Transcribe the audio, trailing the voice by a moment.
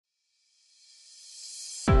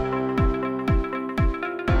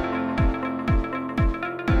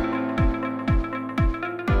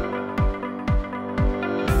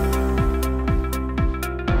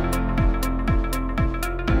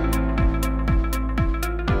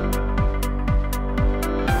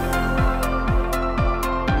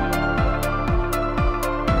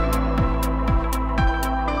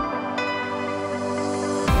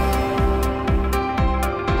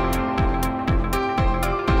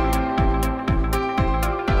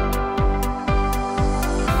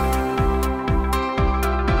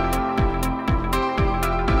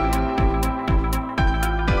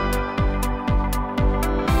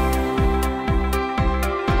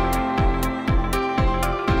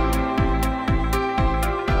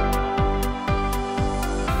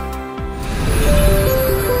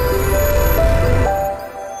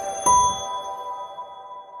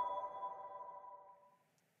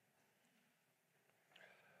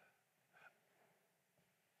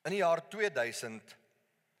In die jaar 2000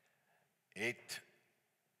 het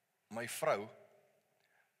my vrou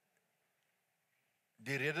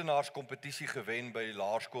die redenaarskompetisie gewen by die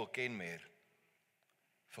laerskool Kenmare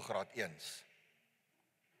vir graad 1.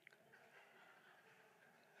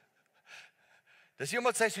 Dis nie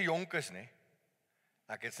omdat sy so jonk is nie.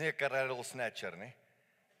 Ek is nie 'n career snatcher nie.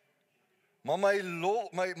 Maar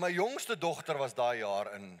my jongste dogter was daai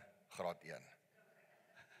jaar in graad 1.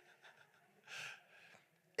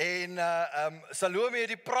 En Salome het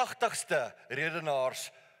die pragtigste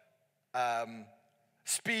redenaars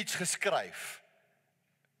speech geskryf.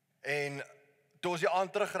 En toe ons die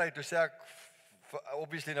aand terugry, toe sê ek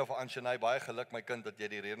obviously nou vir Anshanay, baie geluk my kind dat jy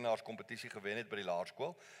die redenaarskompetisie gewen het by die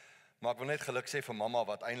laerskool. Maar ek wil net geluk sê vir mamma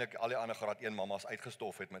wat eintlik al die ander graad 1 mammas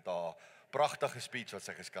uitgestof het met haar pragtige speech wat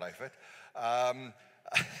sy geskryf het.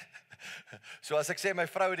 So as ek sê my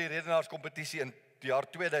vrou het die redenaarskompetisie in die jaar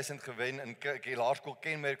 2000 gewen in die laerskool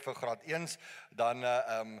Kenmare vir graad 1, dan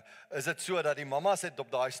is dit so dat die mammas het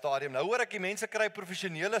op daai stadium, nou hoor ek die mense kry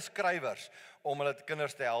professionele skrywers om hulle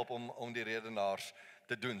kinders te help om die redenaars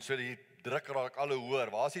te doen. So die druk raak al hoe hoor.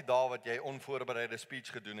 Waar is die dae wat jy onvoorbereide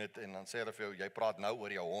speech gedoen het en dan sê hulle vir jou, jy praat nou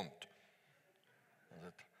oor jou hond.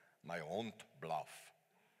 My hond blaf.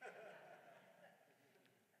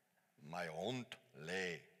 My hond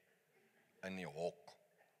lê in die hok.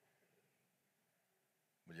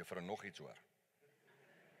 Wil jy vir nog iets hoor?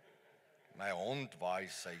 My hond waai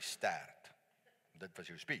sy stert. Dit was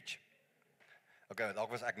jou speech. Okay, dalk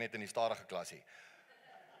was ek net in die stadige klasie.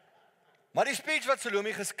 Maar die speech wat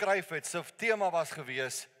Salome geskryf het, sy tema was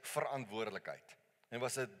gewees verantwoordelikheid. En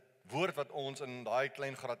was 'n woord wat ons in daai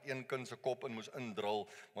klein graad 1 kind se kop in moes indrul,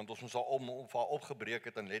 want ons moes haar opgebreek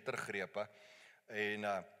het in lettergrepe. En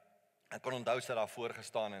ek kon onthou sy daar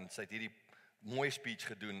voorgestaan en sy het hierdie mooi speech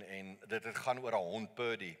gedoen en dit het gaan oor 'n hond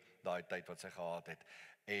Purdy, daai tyd wat sy gehad het.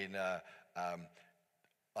 En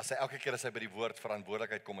as sy elke keer as sy by die woord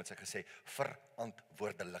verantwoordelikheid kom, het sy gesê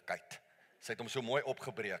verantwoordelikheid. Sy het hom so mooi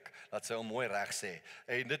opgebreek, dat sy hom mooi reg sê.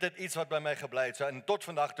 En dit het iets wat by my gebly het. So, en tot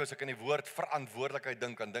vandag, toe as ek aan die woord verantwoordelikheid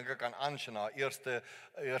dink, dan dink ek aan Anshanay,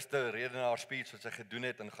 eerste redenaar speech wat sy gedoen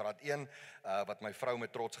het in graad 1, wat my vrou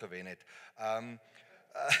met trots gewen het.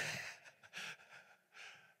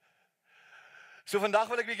 So vandag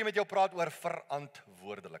wil ek 'n bietjie met jou praat oor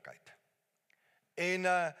verantwoordelikheid.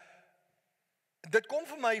 En dit kom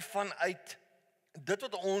vir my vanuit dit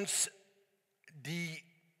wat ons die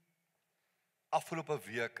afgelope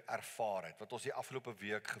week ervaar het, wat ons die afgelope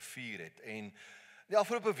week gevier het. En die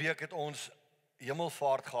afgelope week het ons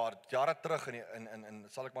hemelvaart gehad, jare terug in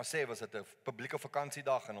sal ek maar sê, was dit 'n publieke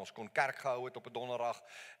vakansiedag en ons kon kerk gehou het op 'n donderdag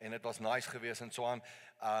en dit was nice geweest en so aan.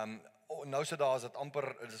 Nou so daar is dit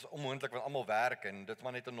amper, dit is onmoontlik want almal werk en dit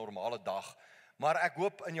maar net 'n normale dag. Maar ek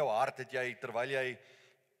hoop in jou hart het jy, terwyl jy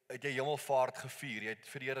hemelvaart gevier, jy het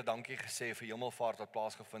vir die Here dankie gesê vir hemelvaart wat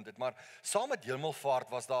plaasgevind het, maar saam met hemelvaart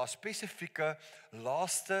was daar 'n spesifieke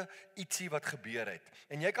laaste ietsie wat gebeur het.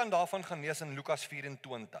 En jy kan daarvan gaan lees in Lukas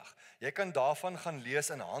 24. Jy kan daarvan gaan lees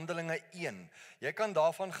in Handelinge 1. Jy kan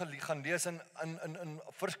daarvan gaan lees in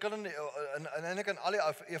verskillende eintlik in al die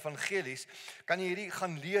evangelies kan jy hierdie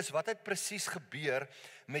gaan lees wat het presies gebeur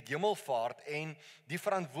met hemelvaart en die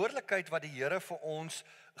verantwoordelikheid wat die Here vir ons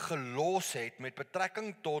gelos het met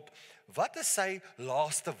betrekking tot wat is sy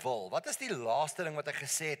laaste wil? Wat is die laaste ding wat hy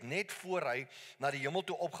gesê het net voor hy na die hemel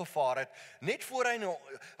toe opgevaar het? Net voor hy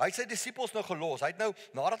het sy disippels nou gelos. Hy het nou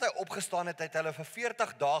nadat hy opgestaan het, het hulle vir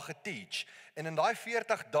 40 dae geteach. En in daai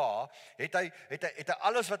 40 dae het hy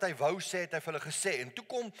alles wat hy wou sê, het hy vir hulle gesê. En toe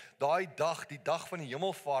kom daai dag, die dag van die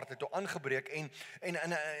hemelvaart het toe aangebreek en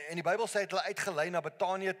die Bybel sê het hulle uitgelei na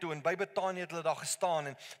Betanië toe en by Betanië het hulle daar gestaan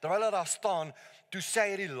en terwyl hulle daar staan, toe sê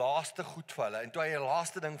hy die laaste goed vir hulle en toe hy die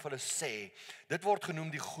laaste ding vir hulle sê, dit word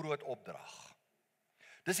genoem die groot opdrag.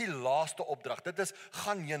 Dis die laaste opdrag. Dit is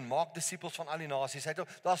gaan heen, maak disippels van al die nasies.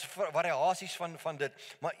 Daar's variasies van dit,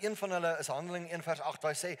 maar een van hulle is Handelinge 1 vers 8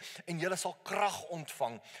 waar hy sê en julle sal krag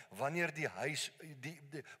ontvang wanneer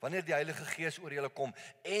wanneer die Heilige Gees oor julle kom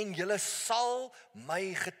en julle sal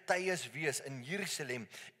my getuies wees in Jerusalem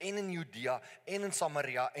en in Judea en in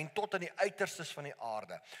Samaria en tot aan die uiterstes van die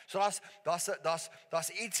aarde. So daar's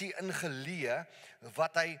iets hier ingeleë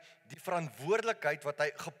wat hy die verantwoordelikheid wat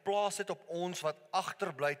hy geplaas het op ons wat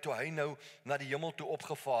agterbly toe hy nou na die hemel toe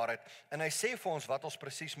opgevaar het. En hy sê vir ons wat ons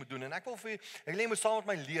presies moet doen. En ek wil vir julle moet saam met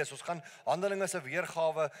my lees. Ons gaan Handelinge se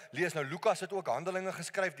weergawe lees. Nou Lukas het ook Handelinge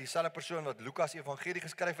geskryf, dieselfde persoon wat Lukas Evangelie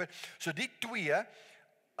geskryf het. So die twee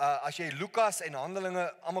as jy Lukas en Handelinge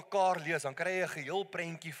aan mekaar lees, dan kry jy 'n geheel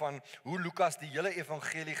prentjie van hoe Lukas die hele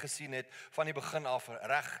evangelie gesien het van die begin af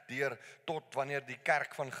reg deur tot wanneer die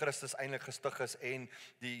kerk van Christus eintlik gestig is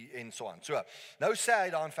en so aan. So, nou sê hy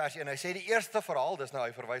daar in vers 1, hy sê die eerste verhaal, dis nou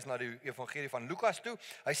hy verwys na die evangelie van Lukas toe.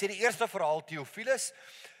 Hy sê die eerste verhaal Theophilus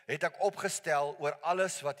het ek opgestel oor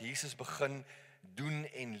alles wat Jesus begin doen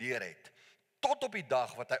en leer het. Tot op die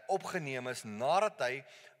dag wat hy opgeneem is nadat hy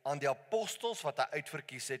aan die apostels wat hy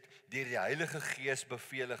uitverkies het deur die Heilige Gees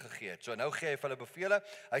bevele gegee het. So nou gee hy vir hulle bevele.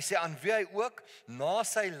 Hy sê aan wie hy ook na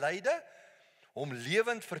sy lyde hom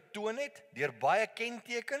lewend vertoon het deur baie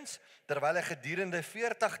kentekens terwyl hy gedurende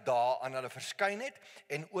 40 dae aan hulle verskyn het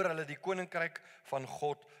en oor hulle die koninkryk van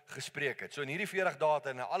God gespreek het. So in hierdie 40 dae het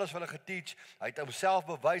hy nou alles vir hulle geteach. Hy het homself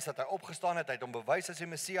bewys dat hy opgestaan het, hy het hom bewys as die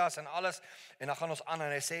Messias en alles. En dan gaan ons aan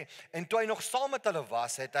en hy sê en toe hy nog saam met hulle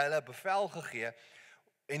was, het hy hulle bevel gegee.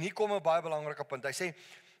 En hier kom 'n baie belangrike punt. Hy sê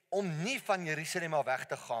om nie van Jerusalem af weg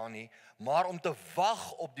te gaan nie, maar om te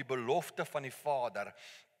wag op die belofte van die Vader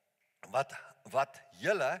wat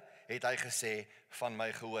julle, het hy gesê, van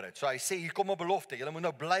my gehoor het. So hy sê hier kom 'n belofte. Julle moet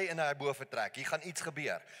nou bly in hy bo vertrek. Hier gaan iets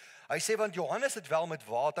gebeur. Hy sê want Johannes het wel met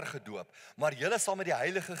water gedoop, maar julle sal met die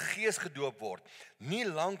Heilige Gees gedoop word, nie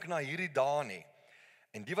lank na hierdie dae nie.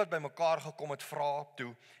 En die wat bymekaar gekom het, vra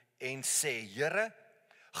toe en sê, Here,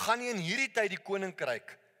 gaan nie in hierdie tyd die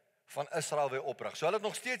koninkryk van Israel weer oprig. So hulle het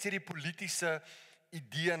nog steeds hierdie politiese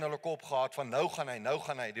idee in hulle kop gehad van nou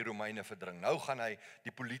gaan hy die Romeine verdring. Nou gaan hy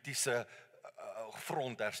die politiese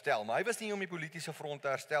front herstel. Maar hy was nie om die politiese front te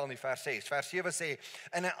herstel nie, vers 6. Vers 7 sê,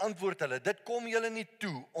 en hy antwoord hulle, dit kom julle nie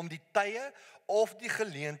toe om die tye of die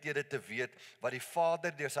geleenthede te weet wat die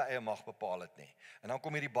Vader deur sy eie mag bepaal het nie. En dan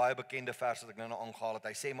kom hierdie baie bekende vers wat ek nou aangehaal het.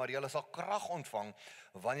 Hy sê, maar julle sal krag ontvang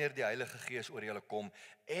wanneer die Heilige Gees oor julle kom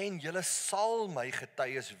en julle sal my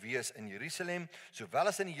getuies wees in Jerusalem, sowel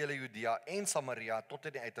as in die hele Judea en Samaria tot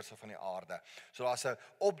in die uiterste van die aarde. So daar's 'n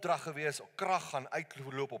opdrag gewees, krag gaan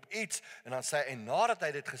uitloop op iets en dan sê hy, en nadat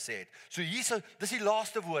hy dit gesê het, so hier, dis die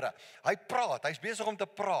laaste woorde. Hy praat, hy's besig om te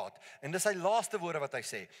praat en dis sy laaste woorde wat hy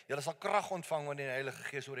sê. Julle sal krag ontvang wanneer die Heilige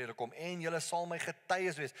Gees oor julle kom en julle sal my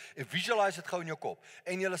getuies wees. En visualize dit gou in jou kop.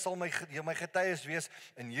 En julle sal my getuies wees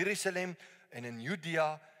in Jerusalem en in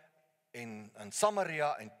Judea en in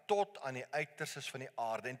Samaria en tot aan die uiterstes van die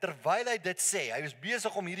aarde. En terwyl hy dit sê, hy was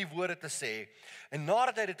besig om hierdie woorde te sê, en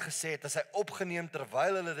nadat hy dit gesê het, is hy opgeneem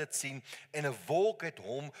terwyl hulle dit sien, en 'n wolk het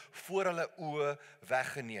hom voor hulle oë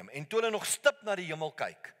weggeneem. En toe hulle nog stip na die hemel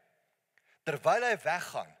kyk, terwyl hy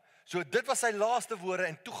weggaan, so dit was sy laaste woorde,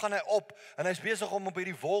 en toe gaan hy op, en hy's besig om op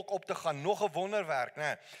hierdie wolk op te gaan, nog 'n wonderwerk,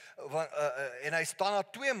 né? En hy staan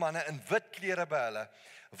daar 2 manne in wit klere by hulle,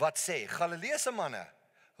 wat sê, Galileese manne,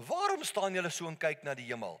 waarom staan julle so en kyk na die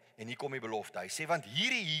hemel? En hier kom die belofte. Hy sê, want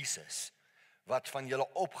hierdie Jesus, wat van julle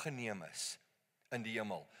opgeneem is in die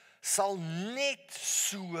hemel, sal net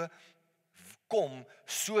so kom,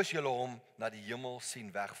 soos julle hom na die hemel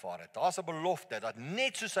sien wegvaar het. Daar's 'n belofte, dat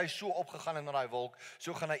net soos hy so opgegaan het na daai wolk,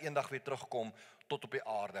 so gaan hy eendag weer terugkom tot op die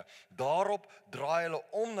aarde. Daarop draai hulle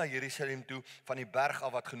om na Jerusalem toe, van die berg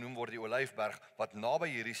af wat genoem word die Olyfberg, wat naby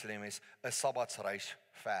Jerusalem is, 'n Sabbatsreis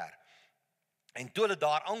ver. En toe hulle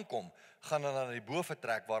daar aankom, gaan hulle na die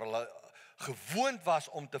bovertrek waar hulle gewoond was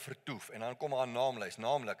om te vertoef. En dan kom haar naamlys,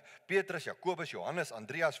 naamlik Petrus, Jakobus, Johannes,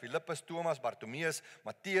 Andreas, Filippus, Thomas, Bartimeus,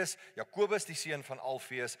 Matteus, Jakobus die seun van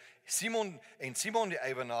Alfeus, Simon die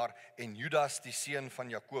eienaar en Judas die seun van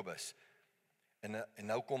Jakobus. En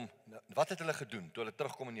nou kom, wat het hulle gedoen toe hulle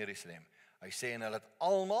terugkom in Jerusalem? Hy sê, en hulle het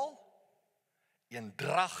almal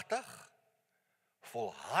eendragtig,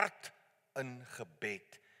 volhard in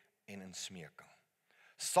gebed en in smeking,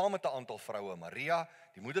 saam met 'n aantal vroue, Maria,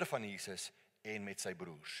 die moeder van Jesus, en met sy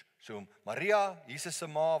broers. So Maria, Jesus se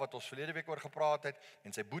ma, wat ons verlede week oor gepraat het,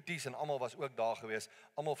 en sy boeties en almal was ook daar gewees.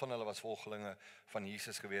 Almal van hulle was volgelinge van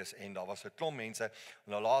Jesus gewees, en daar was 'n klomp mense.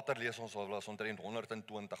 En nou later lees ons, daar was omtrent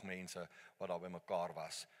 120 mense wat daar bymekaar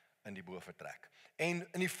was in die bovertrek. En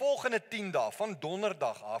in die volgende 10 dae, van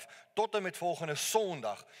donderdag af tot en met volgende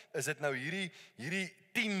Sondag, is dit nou hierdie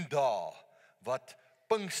 10 dae wat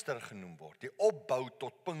Pinkster genoem word, die opbou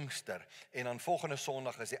tot Pinkster, en dan volgende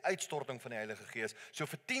Sondag is die uitstorting van die Heilige Gees. So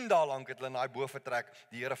vir 10 dae lank het hulle in daai bovertrek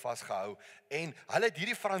die Here vasgehou, en hulle het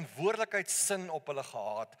hierdie verantwoordelikheidsin op hulle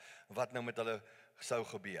gehad, wat nou met hulle sou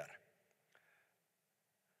gebeur.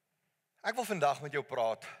 Ek wil vandag met jou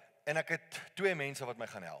praat, en ek het 2 mense wat my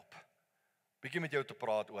gaan help, bietjie met jou te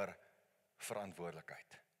praat oor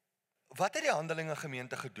verantwoordelikheid. Wat het die Handelinge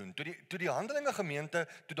gemeente gedoen? Toe die Handelinge gemeente,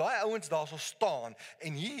 toe daai ouens daar so staan,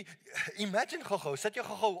 en hier, imagine gou, sit jy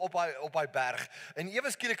gou op daai berg, en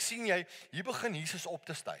ewe skielik sien jy, hier begin Jesus op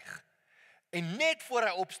te styg. En net voor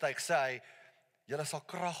hy opstyg, sê hy, julle sal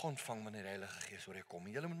krag ontvang wanneer die Heilige Gees oor julle kom,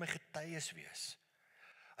 en julle moet my getuies wees.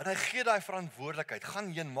 En hy gee daai verantwoordelikheid,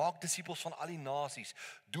 gaan heen, maak disippels van al die nasies,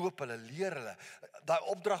 doop hulle, leer hulle. Daai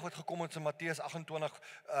opdrag wat gekom het in Matteus 28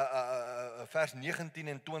 vers 19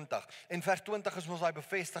 en 20. En vers 20 is ons daai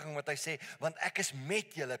bevestiging wat hy sê, want ek is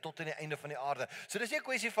met julle tot aan die einde van die aarde. So dis nie 'n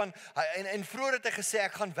kwessie van en vroeër het hy gesê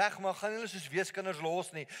ek gaan weg, maar gaan hulle soos weeskinders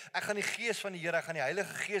los nie. Ek gaan die Gees van die Here, ek gaan die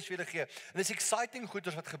Heilige Gees vir julle gee. En dis exciting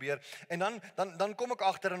goeders wat gebeur. En dan kom ek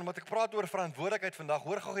agter en omdat ek praat oor verantwoordelikheid vandag,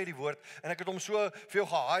 hoor gou hierdie woord en ek het hom so veel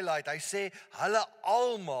highlight. Hy sê, hulle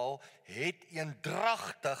almal het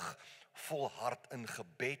eendragtig volhard in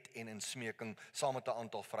gebed en in smeking saam met 'n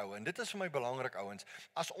aantal vroue. En dit is vir my belangrik, ouens.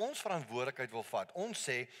 As ons verantwoordelikheid wil vat, ons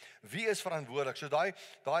sê, wie is verantwoordelik? So daai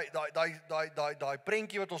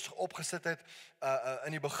prentjie wat ons opgesit het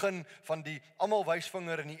in die begin van die almal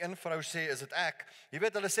wysvinger en die een vrou sê, is dit ek? Jy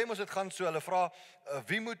weet, hulle sê mos dit gaan so, hulle vra,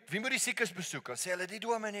 wie moet die siekes besoek? Dan sê hulle, die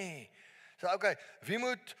dominee. So okay, wie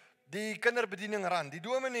moet die kinderbediening ran, die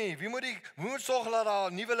dominee, wie moet sorg dat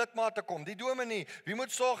daar nuwe lidmate kom, die dominee, wie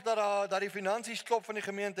moet sorg dat die finansies klop van die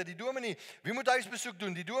gemeente, die dominee, wie moet huisbesoek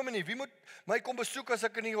doen, die dominee, wie moet my kom besoek as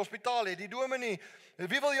ek in die hospitaal het, die dominee,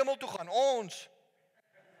 wie wil hemel toe gaan, ons.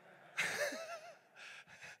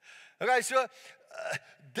 Okay, so,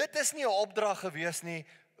 dit is nie 'n opdrag gewees nie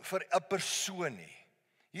vir 'n persoon nie.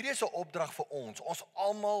 Hierdie is 'n opdrag vir ons. Ons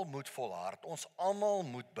almal moet volhard. Ons almal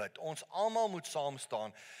moet bid. Ons almal moet saam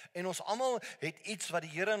staan. En ons almal het iets wat die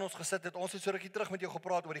Here in ons gesit het. Ons het so rukkie terug met jou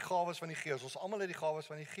gepraat oor die gawes van die Gees. Ons almal het die gawes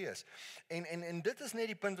van die Gees. En dit is net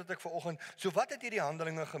die punt wat ek vanoggend. So wat het hierdie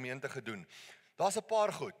Handelinge gemeente gedoen? Daar's 'n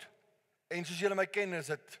paar goed. En soos julle my ken, is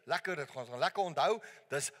dit lekker, dit gaan ons lekker onthou.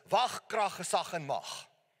 Dis wag, krag, gesag en mag.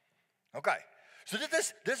 Okay. So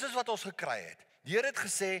dis wat ons gekry het. Die Here het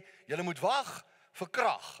gesê, julle moet wag vir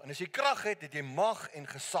krag. En as jy krag het jy mag en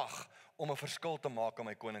gesag om 'n verskil te maak in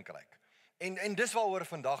my koninkryk. En dis waaroor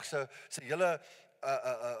vandag se hele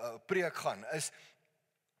preek gaan, is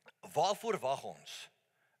waarvoor wag ons?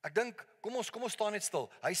 Ek dink, kom ons staan net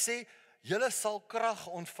stil. Hy sê, julle sal krag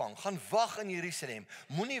ontvang. Gaan wag in Jerusalem.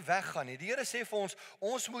 Moenie weggaan nie. Die Here sê vir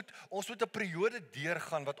ons moet 'n periode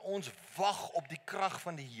deurgaan wat ons wag op die krag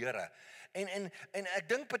van die Here. En ek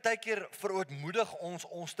dink partykeer verootmoedig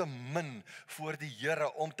ons te min voor die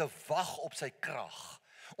Here om te wag op sy krag.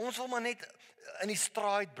 Ons wil maar net in die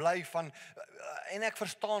straat bly van, en ek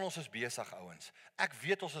verstaan ons is besig, ouens. Ek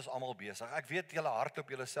weet ons is almal besig. Ek weet julle hardloop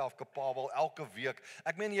julleself kapabel elke week.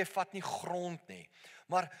 Ek meen jy vat nie grond nie.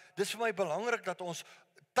 Maar dis vir my belangrik dat ons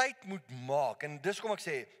tyd moet maak, en dis kom ek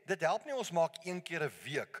sê, dit help nie ons maak een keer 'n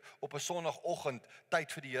week op 'n Sondagoggend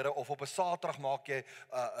tyd vir die Here, of op 'n Saterdag maak jy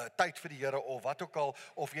tyd vir die Here, of wat ook al,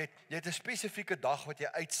 of jy het 'n spesifieke dag wat jy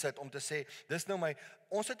uitsit om te sê, dis nou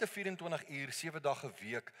ons het 'n 24 uur, 7 dae 'n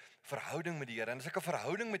week verhouding met die Here, en as ek 'n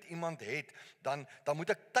verhouding met iemand het, dan moet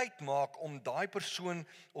ek tyd maak om daai persoon,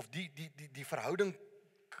 of die verhouding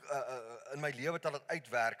in my lewe te laat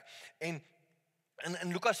uitwerk, en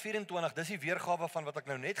in Lukas 24, dis die weergawe van wat ek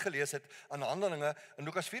nou net gelees het aan Handelinge, in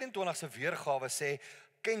Lukas 24 se weergawe sê,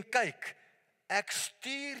 kyk, ek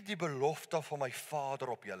stuur die belofte van my Vader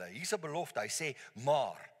op julle. Hier's 'n belofte, hy sê,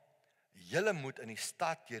 maar julle moet in die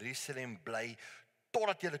stad Jerusalem bly,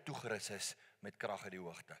 totdat julle toegerus is met krag uit die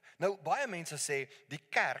hoogte. Nou, baie mense sê, die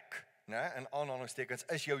kerk, in aanhalingstekens,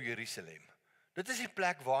 is jou Jerusalem. Dit is die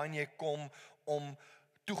plek waarin jy kom om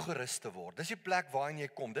toegerus te word. Dis die plek waarin jy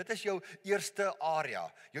kom. Dit is jou eerste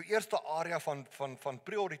area. Jou eerste area van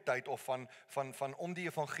prioriteit, of van om die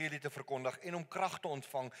evangelie te verkondig, en om krag te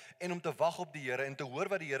ontvang, en om te wag op die Here, en te hoor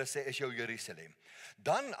wat die Here sê, is jou Jerusalem.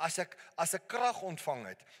 Dan, as ek krag ontvang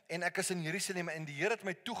het, en ek is in Jerusalem, en die Here het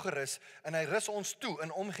my toegerus, en hy rus ons toe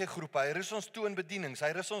in omgegroepe, hy rus ons toe in bedienings,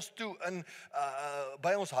 hy rus ons toe in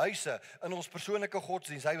by ons huise, in ons persoonlike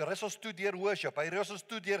godsdienst, hy rus ons toe deur worship, hy rus ons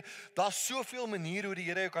toe deur, daar's soveel maniere hoe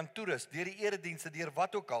die Here jou kan toerus, deur die eredienste, deur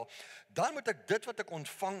wat ook al, dan moet ek dit wat ek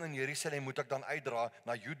ontvang in Jerusalem, moet ek dan uitdra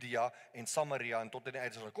na Judea en Samaria en tot in die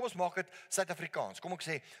uiterste. Kom ons maak dit Suid-Afrikaans. Kom ek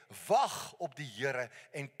sê, wag op die Here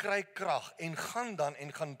en kry krag, en gaan dan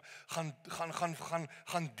en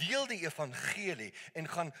gaan deel die evangelie, en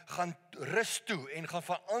gaan rus toe, en gaan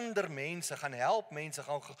verander mense, gaan help mense,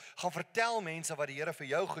 gaan vertel mense wat die Here vir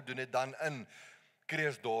jou gedoen het, dan in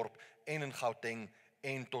Kreersdorp en in Gauteng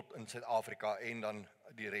en tot in Suid-Afrika en dan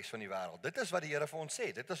die res van die wêreld. Dit is wat die Here vir ons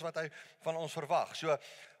sê, dit is wat hy van ons verwag. So,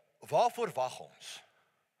 waarvoor wag ons?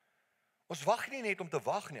 Ons wag nie net om te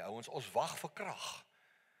wag nie, ouens, ons wag vir krag.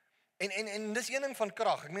 En dis een ding van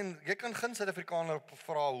krag. Ek meen, jy kan geen Suid-Afrikaner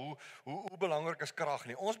vra hoe belangrik is krag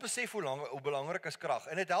nie. Ons besef hoe belangrik is krag.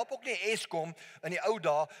 En dit help ook nie Eskom in die ou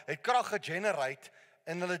dae het krag gegenerate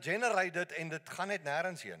en hulle generate dit en dit gaan net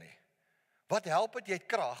nêrens heen nie. Wat help dit jy het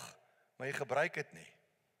krag, maar jy gebruik dit nie?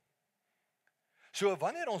 So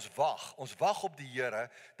wanneer ons wag op die Here,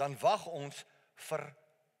 dan wag ons vir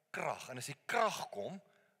krag. En as die krag kom,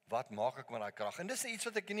 wat maak ek met daai krag? En dis iets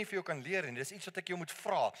wat ek nie vir jou kan leer nie, dis iets wat ek jou moet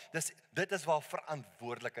vra. Dit is waar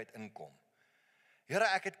verantwoordelikheid inkom. Here,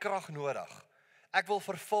 ek het krag nodig. Ek wil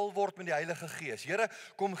vervul word met die Heilige Gees. Here,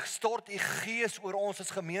 kom stort u Gees oor ons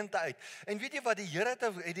as gemeente uit. En weet jy wat, die Here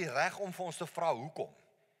het die reg om vir ons te vra, hoekom?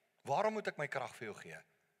 Waarom moet ek my krag vir jou gee?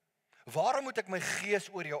 Waarom moet ek my Gees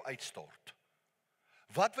oor jou uitstort?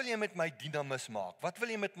 Wat wil jy met my dinamis maak? Wat wil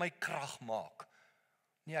jy met my krag maak?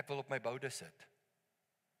 Nee, ek wil op my boude sit.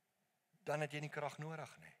 Dan het jy nie krag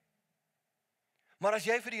nodig nie. Maar as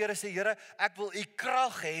jy vir die Here sê, Here, ek wil u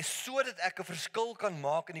krag hê sodat ek 'n verskil kan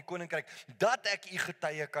maak in die koninkryk, dat ek u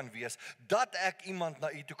getuie kan wees, dat ek iemand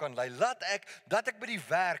na u toe kan lei, dat ek by die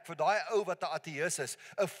werk vir daai ou wat 'n ateïs is,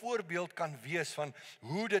 'n voorbeeld kan wees van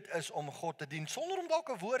hoe dit is om God te dien, sonder om dalk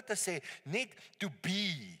 'n woord te sê, net to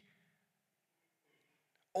be.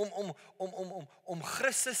 Om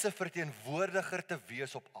Christus se verteenwoordiger te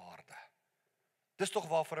wees op aarde. Dis tog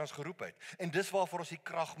waarvoor ons geroep het. En dis waarvoor ons die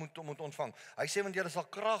krag moet ontvang. Hy sê, want julle sal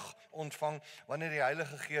krag ontvang wanneer die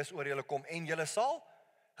Heilige Gees oor julle kom. En julle sal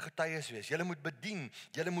getuies wees. Julle moet bedien,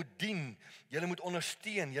 julle moet dien, julle moet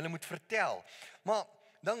ondersteun, julle moet vertel. Maar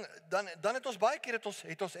dan het ons baie keer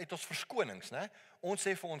het ons verskonings, né? Ons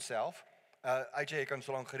sê vir onsself, jy kan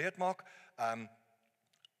so lank gereed maak,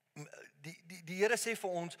 die Here sê vir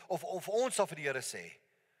ons, of ons sal vir die Here sê,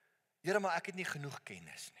 Here, maar ek het nie genoeg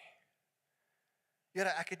kennis nie. Here,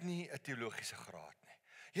 ek het nie 'n teologiese graad nie.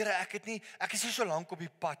 Here, ek is nie so lank op die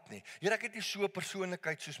pad nie. Here, ek het nie so 'n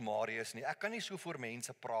persoonlikheid soos Marius nie. Ek kan nie so voor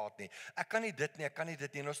mense praat nie. Ek kan nie dit nie, ek kan nie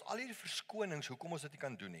dit nie. En ons al hierdie verskonings hoekom ons dit nie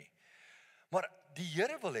kan doen nie. Maar die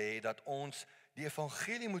Here wil hê dat ons die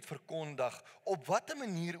evangelie moet verkondig op watter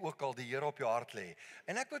manier ook al die Here op jou hart lê.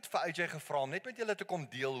 En ek het vir AJ gevra om net met julle te kom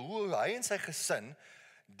deel hoe hy en sy gesin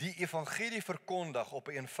die evangelie verkondig op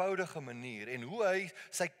 'n eenvoudige manier en hoe hy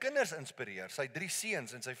sy kinders inspireer, sy 3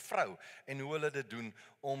 seuns en sy vrou en hoe hulle dit doen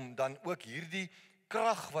om dan ook hierdie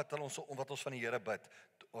krag wat ons van die Here bid,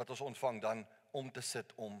 wat ons ontvang dan om te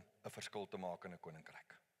sit om 'n verskil te maak in 'n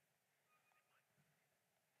koninkryk.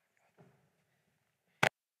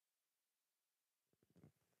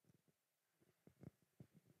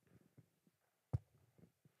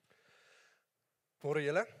 Môre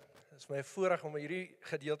julle, dit is my voorreg om hierdie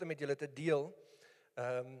gedeelte met julle te deel.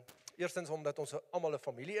 Eerstens omdat ons almal 'n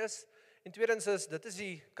familie is, en tweedens is, dit is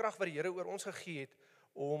die krag wat die Here oor ons gegee het,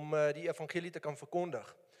 om die evangelie te kan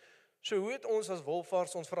verkondig. So hoe het ons as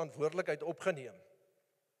wolvaars ons verantwoordelikheid opgeneem?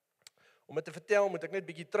 Om dit te vertel, moet ek net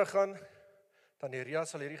bietjie teruggaan. Tannie Ria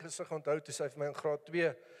sal hierdie gesig onthou, toe sy vir my in graad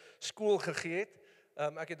 2 skool gegee het.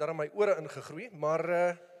 Ek het daar in my ore ingegroei,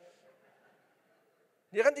 maar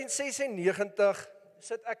 1996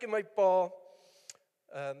 sit ek en my pa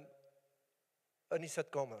in die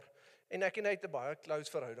sitkamer. En ek en hy het 'n baie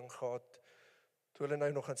close verhouding gehad toe hulle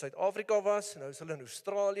nou nog in Suid-Afrika was, nou is hulle in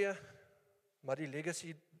Australië, maar die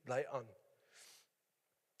legacy bly aan.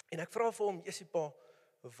 En ek vra vir hom, "Jessie pa,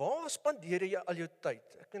 waar spandeer jy al jou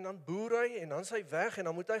tyd?" Ek en dan boer hy en dan is hy weg en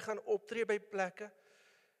dan moet hy gaan optree by plekke.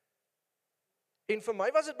 En vir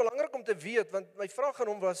my was dit belangrik om te weet, want my vraag aan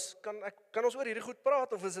hom was, kan ons oor hierdie goed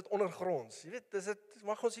praat of is dit ondergronds? Jy weet,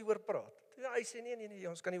 mag ons hieroor praat? Ja, hy sê nee,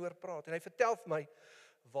 ons kan nie oor praat. En hy vertel vir my,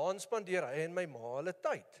 waar spandeer hy en my ma hulle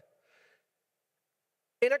tyd?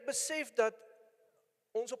 En ek besef dat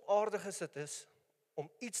ons op aarde gesit is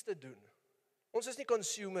om iets te doen. Ons is nie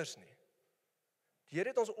consumers nie. Die Here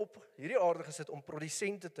het ons op hierdie aarde gesit om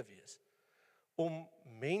produsente te wees, om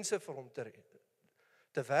mense vir hom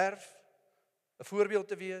te werf, 'n voorbeeld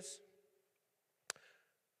te wees.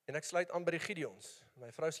 En ek sluit aan by die Gideons.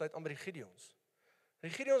 My vrou sluit aan by die Gideons. Die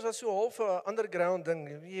Gideons was so half 'n underground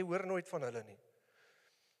ding, jy hoor nooit van hulle nie.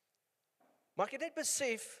 Maar ek het net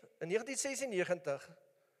besef in 1996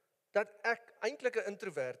 dat ek eintlik 'n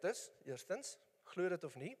introvert is, eerstens, glo dit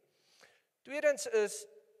of nie. Tweedens is,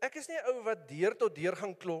 ek is nie 'n ou wat deur tot deur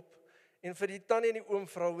gaan klop en vir die tannie en die oom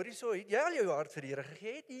vra, hoorie so, het jy al jou hart vir die Here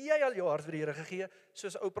gegee? Het jy al jou hart vir die Here gegee?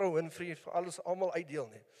 Soos Oprah Winfrey vir alles almal uitdeel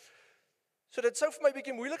nie. So dit sou vir my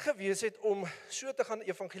bietjie moeilik gewees het om so te gaan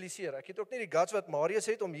evangeliseer. Ek het ook nie die guts wat Marius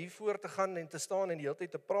het om hier voor te gaan en te staan en die hele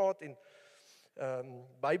tyd te praat en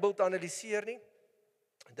Bybel te analiseer nie.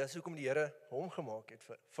 Dis hoekom die Here hom gemaak het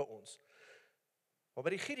vir ons. Maar by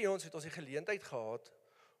die Gideons het ons die geleentheid gehad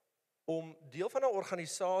om deel van 'n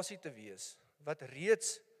organisasie te wees wat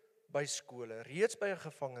reeds by skole, reeds by 'n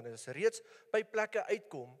gevangenis, reeds by plekke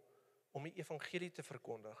uitkom om die evangelie te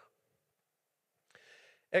verkondig.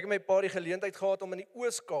 Ek het my pa die geleentheid gehad om in die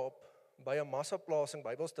Oos-Kaap by 'n massaplasing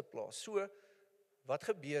Bybels te plaas. So, wat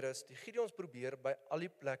gebeur is, die Gideons probeer by al die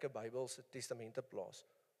plekke Bybelse testamente plaas.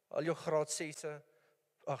 Al jou graad 6,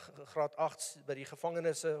 graad 8 by die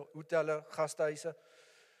gevangenisse, hotelle, gastehuise.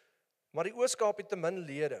 Maar die Oos-Kaap het te min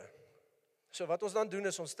lede. So wat ons dan doen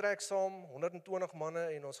is, ons trek saam 120 manne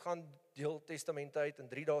en ons gaan deel testamente uit in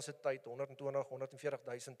 3 dae se tyd,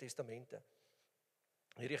 140,000 testamente.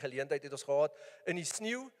 Hierdie geleentheid het ons gehad in die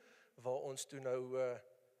sneeu, waar ons toe nou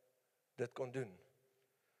dit kon doen.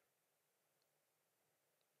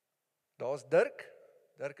 Daar's Dirk.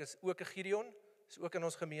 Dirk is ook 'n Gideon, is ook in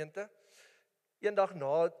ons gemeente. Eendag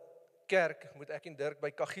na kerk moet ek en Dirk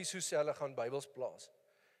by Kagiso selle gaan Bybels plaas.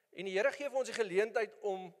 En die Here gee vir ons die geleentheid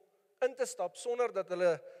om in te stap sonder dat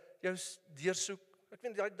hulle jou deursoek. Ek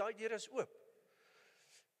weet daai deur is oop.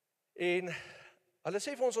 En hulle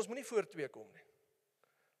sê vir ons moenie voor 2 kom nie.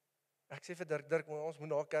 Ek sê vir Dirk, ons moet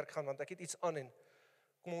na kerk gaan want ek het iets aan en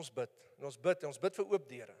kom ons bid. En ons bid vir oop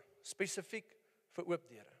deure, spesifiek vir oop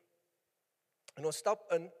deure. En ons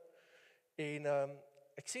stap in en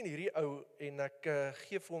ek sien hierdie ou en ek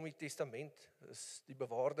gee vir hom die testament. Dis die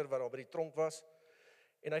bewaarder wat daar by die tronk was.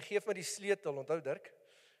 En hy gee vir my die sleutel, onthou Dirk?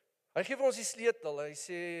 Hy gee vir ons die sleutel. Hy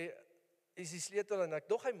sê, is die sleutel en ek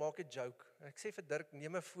dog hy maak 'n joke. Ek sê vir Dirk,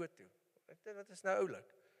 neem 'n foto. Ek dink dit is nou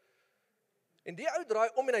oulik. En die ou draai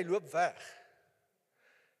om en hy loop weg.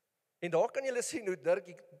 En daar kan julle sien hoe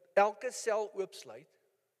Dirk elke sel oopsluit.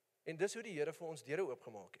 En dis hoe die Here vir ons deure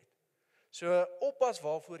oopgemaak het. So oppas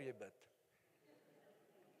waarvoor jy bid.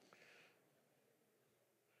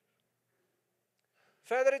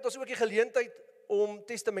 Verder het ons ook die geleentheid om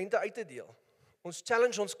testamente uit te deel. Ons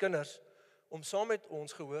challenge ons kinders om saam met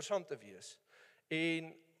ons gehoorsaam te wees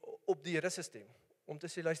en op die Here se stem. Om te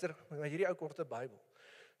sê, luister, hierdie ou korte Bybel.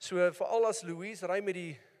 So veral as Louise ry met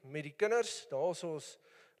die kinders, daar is ons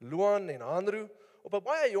Luan en Andrew, op 'n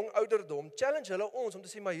baie jong ouderdom, challenge hulle ons om te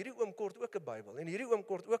sê, maar hierdie oom kort ook 'n Bybel, en hierdie oom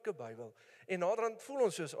kort ook 'n Bybel. En naderhand voel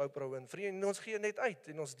ons soos ou vrou en vriende, en ons gee net uit,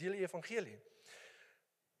 en ons deel die evangelie.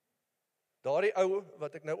 Daardie ou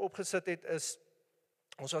wat ek nou opgesit het is,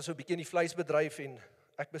 ons was so 'n bietjie in die vleisbedryf en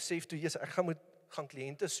ek besef toe, ek gaan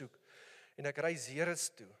kliënte soek en ek ry Ceres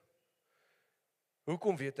toe.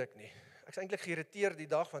 Hoekom weet ek nie. Ek is eintlik geïrriteerd die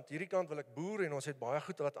dag want hierdie kant wil ek boer en ons het baie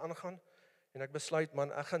goed wat aangaan en ek besluit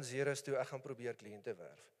man, ek gaan Ceres toe, ek gaan probeer kliënte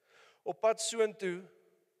werf. Op pad soontoe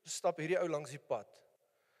stap hierdie ou langs die pad.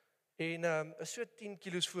 En is so 10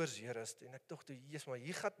 kilos voor Ceres en ek tog toe, Jesus, maar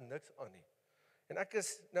hier gaan niks aan nie. En ek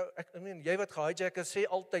is nou jy wat gehijacker sê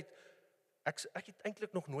altyd ek het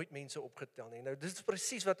eintlik nog nooit mense opgetel nie. Nou dis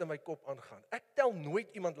presies wat in my kop aangaan. Ek tel nooit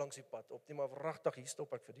iemand langs die pad op nie, maar wragtig hier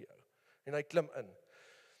stop ek vir die ou. En hy klim in.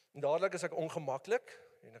 En dadelik is ek ongemaklik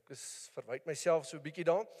en ek verwyd myself so 'n bietjie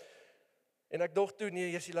daar. En ek dog toe,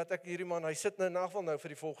 nee, Jessie, laat ek hierdie man, hy sit nou in elk geval nou vir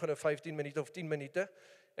die volgende 15 minute of 10 minute.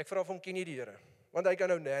 Ek vra vir hom, ken jy die Here? Want hy kan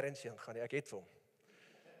nou nêrens heen gaan nie. Ek het vir hom.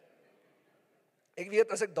 Ek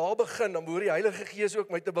weet as ek daar begin, dan behoort die Heilige Gees ook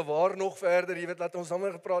my te bewaar nog verder. Jy weet, laat ons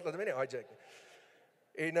sommer gepraat, laat my nie hijack nie.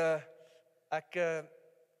 En ek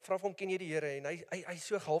vra vir hom, ken jy die Here? En hy is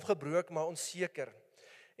so half gebroken, maar onseker.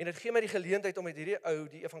 En dit gee my die geleentheid om met hierdie ou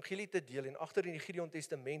die evangelie te deel. En agter in die Gideon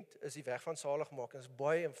Testament is die weg van saligmaking. Dit is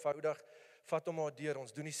baie eenvoudig. Vat hom maar deur.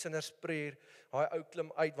 Ons doen die sinner's prayer. Daai ou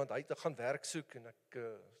klim uit want hy het gaan werk soek en ek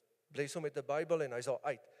bless hom met 'n Bybel en hy's al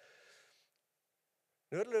uit.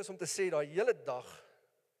 Noordeloos om te sê, daai hele dag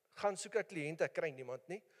gaan soek ek kliënte, ek kry niemand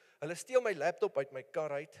nie. Hulle steel my laptop uit my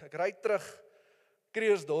kar uit. Ek ry terug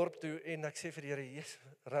Kreersdorp toe en ek sê vir die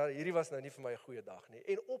Here, hierdie was nou nie vir my 'n goeie dag nie.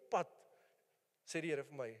 En op pad sê die Here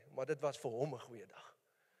vir my, maar dit was vir hom 'n goeie dag.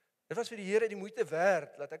 Dit was vir die Here die moeite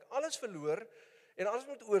werd, dat ek alles verloor en alles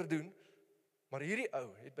moet oordoen, maar hierdie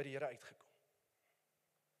ou het by die Here uitgekom.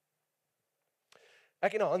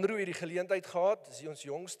 Ek en Andrew het die geleentheid gehad, dis ons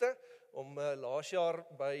jongste, om laas jaar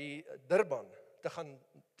by Durban te gaan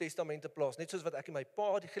testamente plaas. Net soos wat ek en my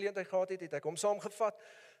pa die geleentheid gehad het ek hom saamgevat.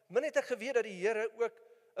 Min het ek geweet dat die Here ook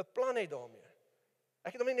 'n plan het daarmee.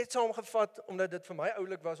 Ek het hom nie net saamgevat omdat dit vir my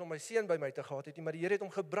oulik was om my seun by my te gehad het nie, maar die Here het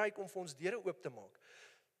hom gebruik om vir ons deure oop te maak.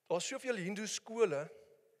 Daar's soveel Hindoe skole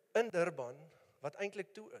in Durban wat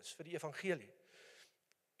eintlik toe is vir die evangelie.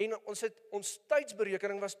 En ons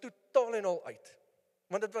tydsberekening was totaal en al uit.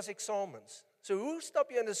 Want dit was eksamens. So hoe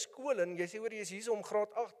stap jy in 'n skool in, jy sê hoor jy is hier om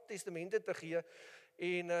graad 8 testamente te gee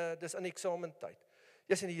en dis in eksamentyd.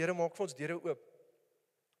 Ja, sien die Here maak vir ons deure oop.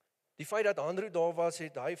 Die feit dat Andrew daar was,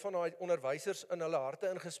 het hy van daai onderwysers in hulle harte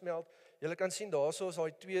ingesmeld. Julle kan sien daarso is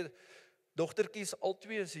daai 2 dogtertjies, al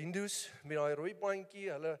 2 is Hindoes met daai rooi bandjie.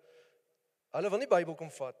 Hulle wil nie Bybel kom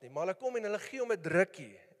vat nie, maar hulle kom en hulle gee hom 'n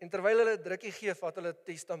drukkie. En terwyl hulle 'n drukkie gee, vat hulle 'n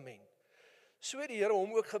testament. So het die Here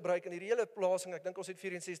hom ook gebruik in hierdie hele plasing. Ek dink ons het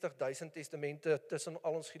 64,000 testamente tussen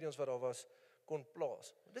al ons Gideons wat daar was kon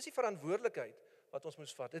plaas. Dis die verantwoordelikheid wat ons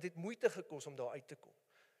moes vat. Dit het moeite gekos om daar uit te kom.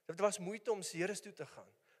 Dit was moeite om Ceres toe te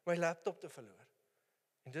gaan, my laptop te verloor.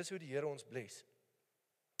 En dis hoe die Here ons bless.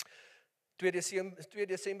 2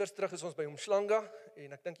 Desember terug is ons by Umhlanga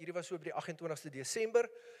en ek dink hierdie was so op die 28ste Desember.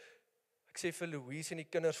 Ek sê vir Louise en die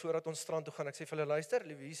kinders voordat ons strand toe gaan, ek sê vir hulle luister,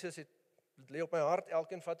 Louise het lê op my hart,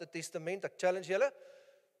 elkeen vat 'n testament. Ek challenge julle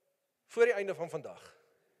voor die einde van vandag.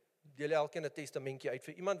 Deel elkeen 'n testamentjie uit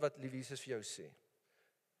vir iemand wat Louise vir jou sê.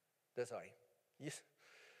 Dis hy. Yes.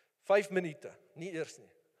 5 minute, nie eers nie.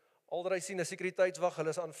 Alder hy sien 'n sekuriteitswag, hulle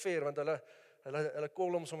is unfair want hulle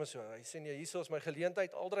kol hom sommer so. Hy sê nee, hierso is my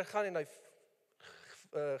geleentheid. Alder hy gaan en hy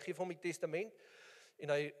gee hom die testament en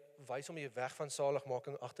hy wys hom die weg van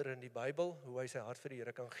saligmaking agter in die Bybel, hoe hy sy hart vir die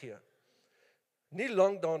Here kan gee. Nie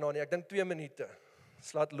lank daarna nie, ek dink 2 minute,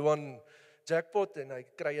 slaat Loan jackpot en hy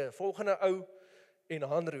kry 'n volgende ou en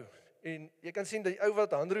Andrew. En jy kan sien die ou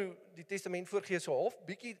wat Andrew die testament voorgee so half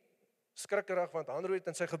bietjie skrikkerig want Andrew het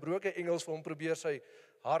in sy gebroke Engels vir hom probeer sy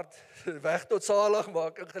hart weg tot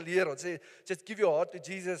saligmaking geleer. Ons sê just give your heart to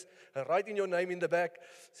Jesus and write in your name in the back.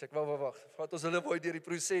 Sê ek wag, vat ons hulle mooi deur die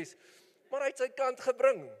proses. Maar hy het sy kant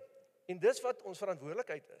gebring. En dis wat ons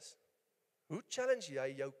verantwoordelikheid is. Hoe challenge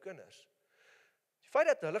jy jou kinders? Die feit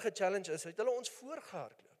dat hulle gechallenge is, het hulle ons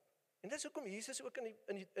voorgehardloop. En dis hoekom Jesus ook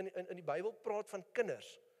in die Bybel praat van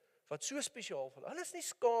kinders wat so spesiaal vir hulle. Hulle is nie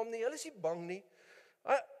skaam nie, hulle is nie bang nie.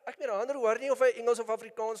 Ek meen, ander hoor nie of hy Engels of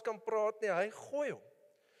Afrikaans kan praat nie, hy gooi hom.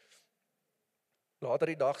 Later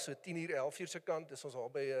die dag, so 10:00, 11:00 se kant, is ons al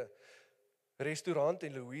by 'n restaurant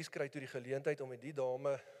en Louise kry toe die geleentheid om met die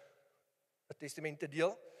dame 'n testament te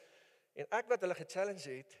deel. En ek wat hulle gechallenge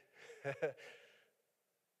het,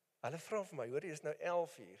 hulle vra vir my, hoor, dit is nou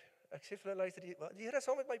 11:00. Ek sê vir hulle, luister, die Here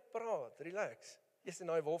sal met my praat, relax. Eers en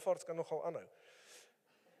daai wolvaarts kan nogal aanhou.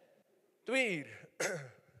 2:00.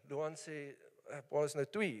 Luan sê, "Paul is nou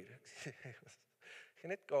 2:00." Geen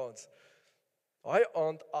net kans. Daai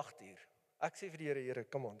aand 8:00. Ek sê vir die Here,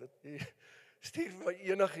 come on, stuur vir my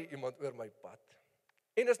enige iemand oor my pad.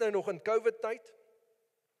 En is nou nog in COVID tyd.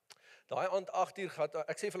 Daai aand 8:00 gaan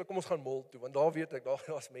ek sê vir hulle, kom ons gaan mall toe, want daar weet ek,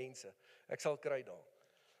 daar's mense. Ek sal kry daar.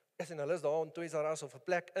 En hulle is daar in Toys R Us of 'n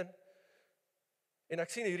plek in. En ek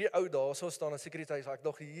sien hierdie ou daar so staan in sekuriteit, ek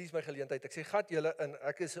dog hier is my geleentheid. Ek sê, "Gat julle in."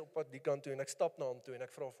 Ek is op pad die kant toe en ek stap na hom toe en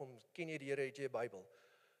ek vra vir hom, "Ken jy die Here, het jy 'n Bybel?"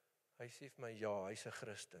 Hy sê vir my, "Ja, hy's 'n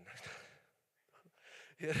Christen."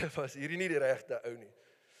 Here, was hierdie nie die regte ou nie.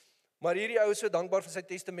 Maar hierdie ou is so dankbaar vir sy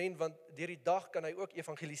testament, want deur die dag kan hy ook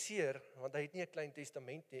evangeliseer, want hy het nie 'n klein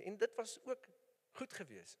testament nie. En dit was ook goed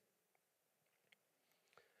geweest.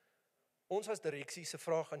 Ons as direksie se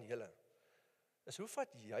vraag aan julle is, hoe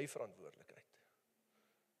vat jy verantwoordelikheid?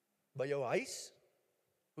 By jou huis,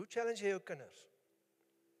 hoe challenge jy jou kinders?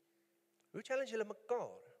 Hoe challenge julle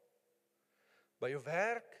mekaar? By jou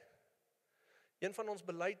werk, een van ons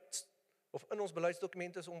beleid, of in ons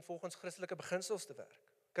beleidsdokumente is om volgens Christelike beginsels te werk.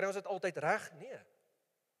 Kry ons dit altyd reg? Nee.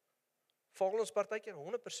 Faal ons partykeer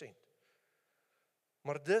 100%.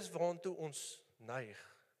 Maar dis waartoe ons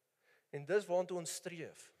neig. En dis waartoe ons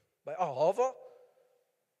streef. By Ahavah,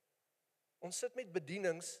 ons sit met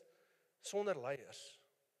bedienings sonder leiers.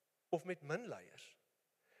 Of met min leiers.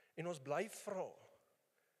 En ons bly vra.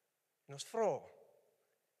 En ons vra.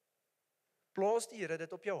 Plaas die Here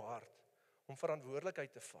dit op jou hart om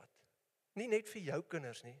verantwoordelikheid te vat. Nie net vir jou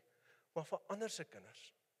kinders nie, maar vir ander se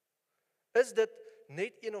kinders. Is dit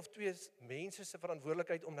net 1 of 2 mense se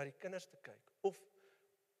verantwoordelikheid om na die kinders te kyk? Of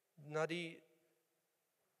na die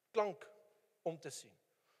klank om te sien?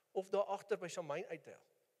 Of daar agter by Shamain uit te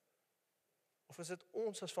help? Of is dit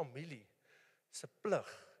ons as familie se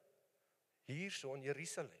plig hierso in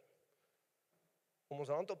Jerusalem om ons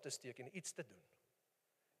hand op te steek en iets te doen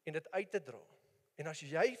en dit uit te dra? En as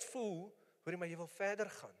jy voel, hoor jy maar, jy wil verder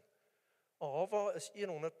gaan. Ahavah is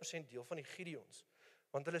 100% deel van die Gideons,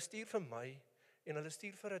 want hulle stuur vir my en hulle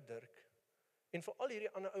stuur vir 'n Dirk en vir al hierdie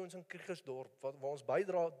ander ouens in Kriegersdorp waar ons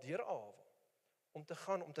bydra deur Ahavah om te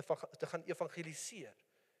gaan evangeliseer.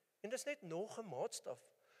 En dis net nog 'n maatstaf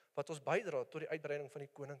wat ons bydra tot die uitbreiding van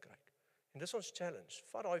die koninkryk. En dis ons challenge,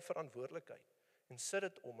 vat daai verantwoordelikheid en sit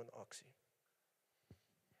dit om in aksie.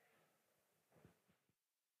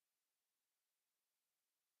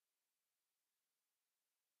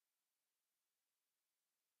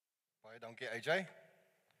 Baie dankie AJ.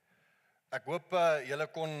 Ek hoop julle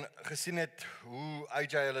kon gesien het hoe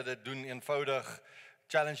AJ hulle dit doen, eenvoudig,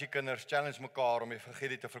 challenge die kinders, challenge mekaar om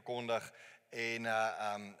evangelie te verkondig. En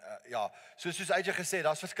ja, soos AJ gesê,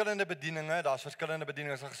 daar's verskillende bedieninge, daar's 'n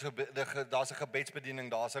gebedsbediening,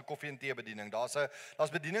 daar's 'n koffie en tee bediening,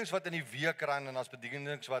 daar's bedienings wat in die week ran en daar's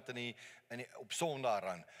bedienings wat op Sondae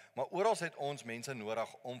ran. Maar oral het ons mense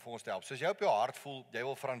nodig om vir ons te help. Soos jy op jou hart voel, jy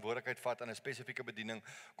wil verantwoordelikheid vat in 'n spesifieke bediening,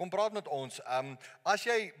 kom praat met ons. As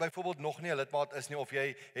jy byvoorbeeld nog nie 'n lidmaat is nie, of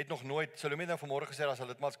jy het nog nooit, Salome het nou vanmôre gesê daar's 'n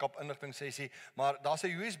lidmaatskap inligting sessie, maar daar's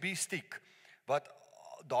 'n USB stick wat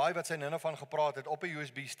daai wat sy nou van gepraat het op 'n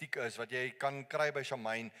USB stick is wat jy kan kry by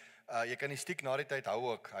Shamaine. Jy kan die stick na die tyd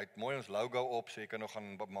hou ook. Hy het mooi ons logo op, so jy kan nog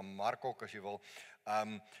gaan mark ook as jy wil.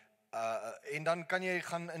 En dan kan jy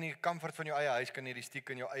gaan in die comfort van jou eie huis, kan jy die stick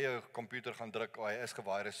in jou eie komputer gaan druk, hy is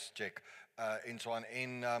gevirus check en so aan.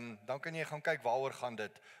 En dan kan jy gaan kyk waaroor gaan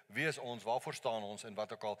dit, wie is ons, waarvoor staan ons en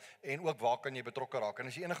wat ook al, en ook waar kan jy betrokke raak. En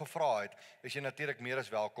as jy enige vrae het, is jy natuurlik meer as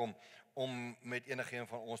welkom om met enigeen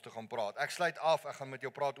van ons te gaan praat. Ek sluit af, ek gaan met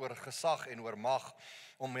jou praat oor gesag en oor mag,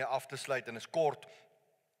 om mee af te sluit, en is kort.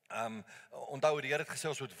 Onthou, die Here het gesê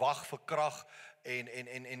ons moet wag vir krag,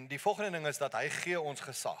 en die volgende ding is dat hy gee ons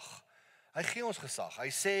gesag. Hy gee ons gesag. Hy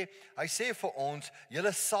sê vir ons,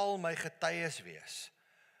 julle sal my getuies wees.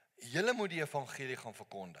 Julle moet die evangelie gaan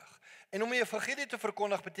verkondig. En om die evangelie te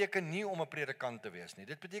verkondig beteken nie om 'n predikant te wees nie.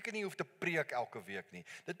 Dit beteken nie jy hoef te preek elke week nie.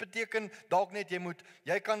 Dit beteken dalk net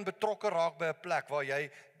jy kan betrokke raak by 'n plek waar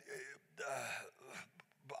jy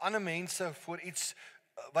ander mense voor iets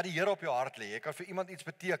wat die Here op jou hart lê. Jy kan vir iemand iets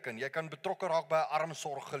beteken. Jy kan betrokke raak by 'n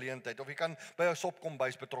armsorggeleentheid, of jy kan by 'n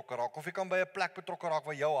sopkombuis betrokke raak, of jy kan by 'n plek betrokke raak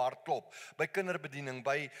waar jou hart klop, by kinderbediening,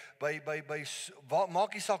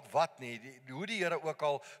 maak nie saak wat nie, hoe die Here ook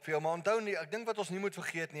al vir jou. Maar onthou, ek dink wat ons nie moet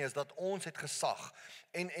vergeet nie, is dat ons het gesag.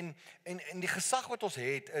 En die gesag wat ons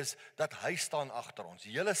het, is dat hy staan agter ons.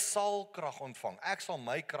 Julle sal krag ontvang. Ek sal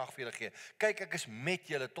my krag vir julle gee. Kyk, ek is met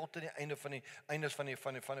julle tot aan die einde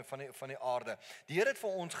van die aarde. Die Here het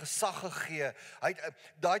vir ons gesag gegee. Hy het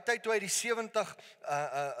daai tyd toe hy die 70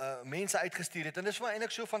 mense uitgestuur het, en dis vir my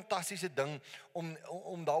eintlik so 'n fantastiese ding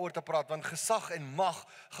om daaroor te praat, want gesag en mag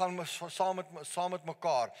gaan saam met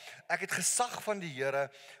mekaar. Ek het gesag van die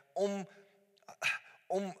Here om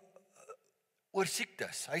oor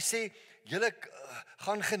siektes. Hy sê, julle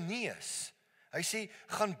gaan genees. Hy sê,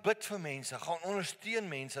 gaan bid vir mense, gaan ondersteun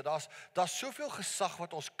mense. Daar's soveel gesag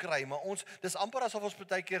wat ons kry, maar dis amper asof ons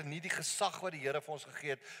baie keer nie die gesag wat die Here vir ons gegee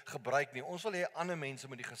het gebruik nie. Ons wil hê ander mense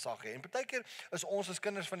moet die gesag hê. En baie keer is ons as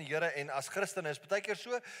kinders van die Here en as Christene is baie keer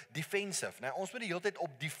so defensive, né? Ons moet die hele tyd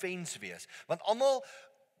op defense wees, want almal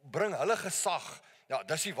bring hulle gesag. Ja,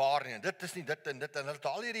 dis nie waar nie, dit is nie dit en dit, en hulle het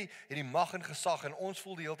al hierdie mag en gesag, en ons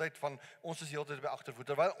voel die hele tyd van, ons is die hele tyd by agtervoet,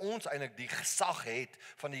 terwyl ons eintlik die gesag het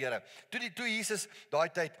van die Here. Toe Jesus daai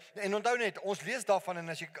tyd, en onthou net, ons lees daarvan, en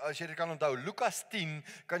as jy dit kan onthou, Lukas 10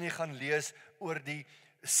 kan jy gaan lees oor die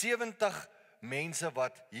 70 mense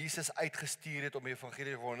wat Jesus uitgestuur het om die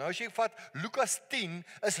evangelie te verkondig. Nou as jy vat, Lukas 10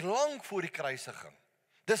 is lank voor die kruisiging.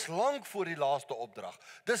 Dis lank voor die laaste opdrag.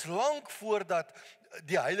 Dis lank voordat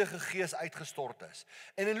die Heilige Gees uitgestort is.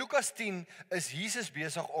 En in Lukas 10 is Jesus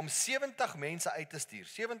besig om 70 mense uit te stuur.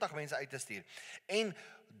 70 mense uit te stuur. En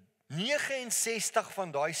 69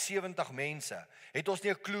 van daai 70 mense het ons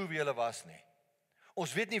nie 'n klou wie hulle was nie.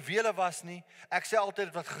 Ons weet nie wie hulle was nie. Ek sê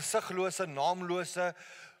altyd wat gesiglose, naamlose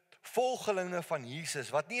volgelinge van Jesus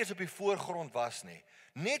wat nie eens op die voorgrond was nie.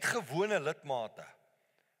 Net gewone lidmate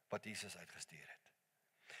wat Jesus uitgestuur het.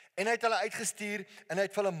 En hy het hulle uitgestuur en hy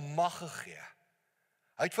het vir hulle mag gegee.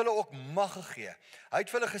 Hy het vir hulle ook mag gegee. Hy het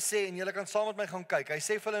vir hulle gesê, en julle kan saam met my gaan kyk, hy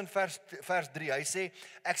sê vir hulle in vers 3, hy sê,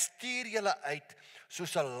 ek stuur julle uit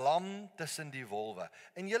soos 'n lam tussen die wolwe.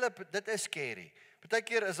 En julle, dit is scary.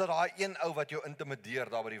 Partykeer is daar daai een ou wat jou intimideer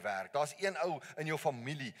daar by die werk. Daar's een ou in jou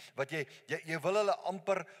familie wat jy wil hulle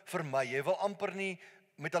amper vermy. Jy wil amper nie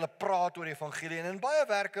met hulle praat oor die evangelie. En in baie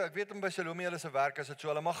werke, ek weet by Salome hulle se werk is dit so,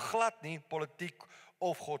 hulle mag glad nie politiek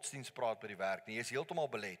of godsdienst praat by die werk nie. Jy is heeltemal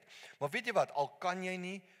belet. Maar weet jy wat, al kan jy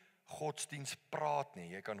nie godsdienst praat nie,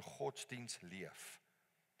 jy kan godsdienst leef.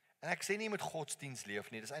 En ek sê nie met godsdienst leef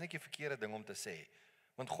nie, dis eintlik 'n verkeerde ding om te sê.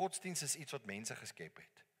 Want godsdienst is iets wat mense geskep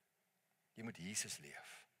het. Jy moet Jesus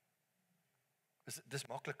leef. Dis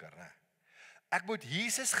makliker, né? Ek moet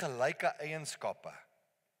Jesus gelyke eienskappe,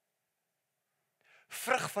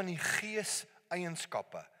 vrug van die Gees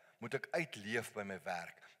eienskappe, moet ek uitleef by my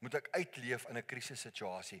werk, moet ek uitleef in 'n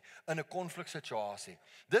krisissituasie, in 'n konfliksituasie.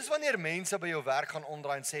 Dis wanneer mense by jou werk gaan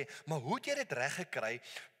omdraai en sê, maar hoe het jy dit reg gekry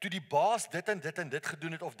toe die baas dit en dit en dit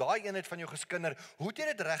gedoen het, of daai eenheid van jou geskinder, hoe het jy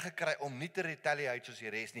dit reg gekry om nie te retaliate soos die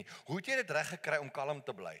res nie? Hoe het jy dit reg gekry om kalm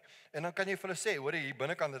te bly? En dan kan jy vir hulle sê, hoor, hier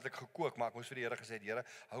binnekant het ek gekook, maar ek moes vir die Here gesê, Here,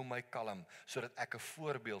 hou my kalm, sodat ek 'n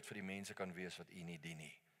voorbeeld vir die mense kan wees wat U nie dien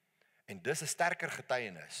nie. En dis 'n sterker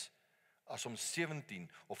getuienis as om 17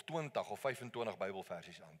 of 20 of 25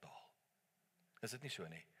 Bybelversies aan te haal. Is dit nie so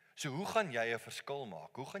nie? So hoe gaan jy 'n verskil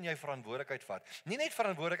maak? Hoe gaan jy verantwoordelikheid vat? Nie net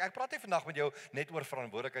verantwoordelikheid, ek praat nie vandag met jou net oor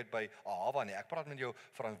verantwoordelikheid by Ahavah nie. Ek praat met jou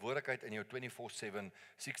verantwoordelikheid in jou 24/7,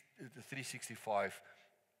 365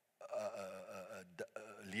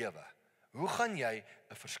 lewe. Hoe gaan jy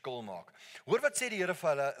 'n verskil maak? Hoor wat sê die Here vir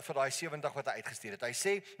hulle vir daai 70 wat hy uitgestuur het. Hy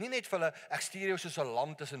sê nie net vir hulle ek stuur jou soos 'n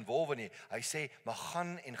lam tussen wolwe nie. Hy sê maar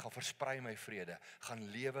gaan en gaan versprei my vrede.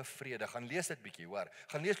 Gaan lewe vrede. Gaan lees dit bietjie, hoor.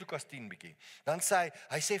 Gaan lees Lukas 10 bietjie. Dan sê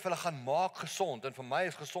hy sê vir hulle gaan maak gesond en vir my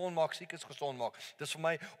is gesond maak siek is gesond maak. Dis vir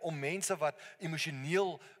my om mense wat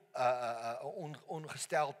emosioneel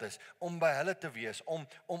ongesteld is, om by hulle te wees,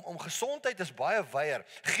 om gesondheid is baie wyeer,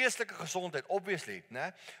 geestelike gesondheid, obviously,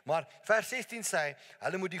 né? Maar vers 16 sê,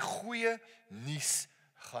 hulle moet die goeie nuus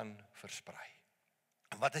gaan versprei.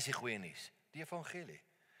 Wat is die goeie nuus? Die evangelie,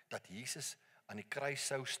 dat Jesus aan die kruis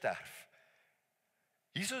sou sterf.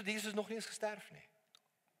 Jesus nog nie eens gesterf nie.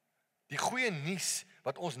 Die goeie nuus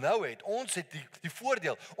wat ons nou het, ons het die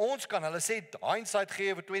voordeel, ons kan, hulle sê, hindsight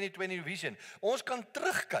gee vir 2020 vision, ons kan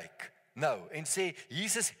terugkyk nou en sê,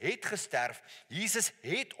 Jesus het gesterf, Jesus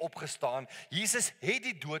het opgestaan, Jesus het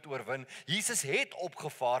die dood oorwin, Jesus het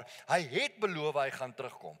opgevaar, hy het beloof hy gaan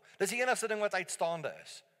terugkom. Dis die enigste ding wat uitstaande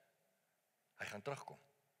is. Hy gaan terugkom.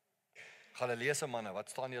 Galileese manne, wat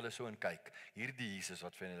staan julle so en kyk? Hierdie Jesus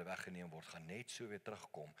wat vir julle weggeneem word, gaan net so weer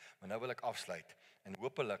terugkom. Maar nou wil ek afsluit en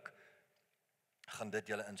hopelik gaan dit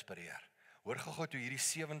julle inspireer. Hoor gou toe hierdie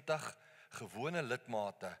 70 gewone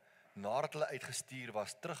lidmate nadat hulle uitgestuur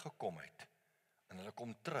was teruggekom het. En hulle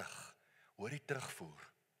kom terug. Hoor die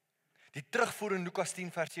terugvoer. Die terugvoer in Lukas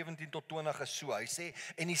 10 vers 17 tot 20 is so. Hy sê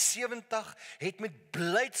en die 70 het met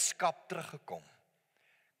blydskap teruggekom.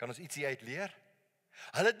 Kan ons ietsie uit leer?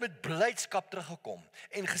 Hulle het met blydskap teruggekom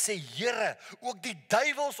en gesê, Here, ook die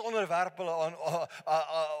duiwels onderwerp hulle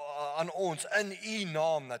aan ons in U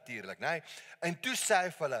naam natuurlik, né? En toe sê hy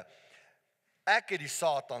vir hulle, ek het die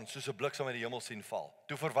Satan soos 'n bliksem uit die hemel sien val.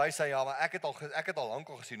 Toe verwys hy, ja, maar ek het al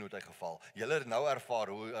lankal gesien hoe hy geval. Julle het nou ervaar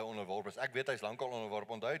hoe hy onderworp is. Ek weet hy's lankal onderworp.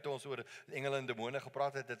 Onthou toe ons oor engele en demone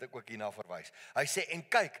gepraat het, het ek ook hierna verwys. Hy sê en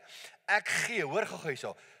kyk, ek gee, hoor gou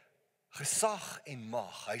hierso, gesag en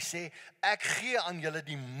mag. Hy sê, ek gee aan julle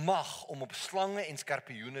die mag om op slange en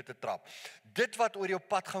skorpioene te trap. Dit wat oor jou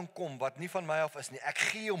pad gaan kom, wat nie van my af is nie, ek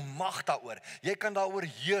gee jou mag daaroor. Jy kan daaroor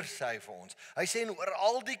heers, sê hy vir ons. Hy sê, en oor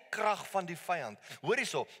al die krag van die vyand. Hoor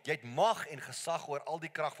hierso, jy het mag en gesag oor al die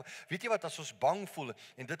krag. Weet jy wat, as ons bang voel,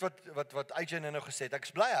 en dit wat AJ nou gesê het, ek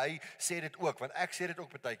is bly, hy sê dit ook, want ek sê dit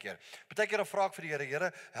ook baie keer. Baie keer dan vra ek vir die Here,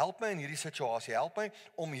 Here, help my in hierdie situasie, help my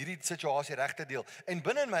om hierdie situasie reg te deel. En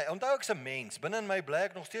binne in my, onthou ek's 'n mens, binne in my bly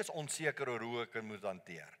ek nog steeds onseker oor hoe ek dit moet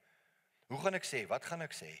hanteer. Hoe gaan ek sê? Wat gaan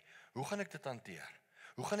ek sê? Hoe gaan ek dit hanteer?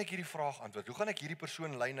 Hoe gaan ek hierdie vraag antwoord? Hoe gaan ek hierdie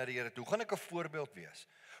persoon lei na die Here toe? Hoe gaan ek 'n voorbeeld wees?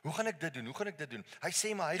 Hoe gaan ek dit doen? Hoe gaan ek dit doen? Hy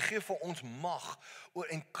sê maar hy gee vir ons mag oor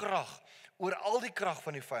en krag oor al die krag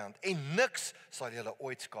van die vyand en niks sal julle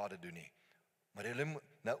ooit skade doen nie. Maar hulle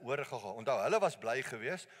nou hoor gou. Onthou, hulle was bly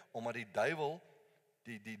geweest omdat die duiwel,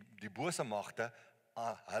 die bose magte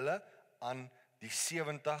hulle aan die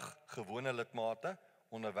 70 gewone lidmate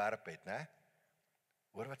onderwerp het, né?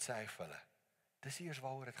 Hoor wat sê hy vir hulle? Dis nie eers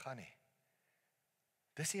waaroor dit gaan nie.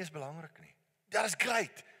 Dis nie eers belangrik nie. Dit is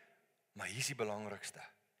great, maar hier is die belangrikste.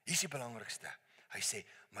 Hier is die belangrikste. Hy sê,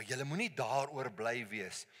 maar julle moenie daaroor bly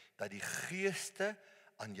wees dat die geeste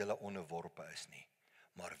aan julle onderworpe is nie,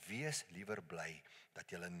 maar wees liewer bly dat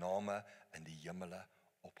julle name in die hemele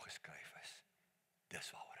opgeskryf is.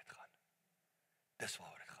 Dis waaroor dit gaan. Dis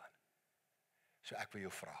waaroor dit gaan. So ek wil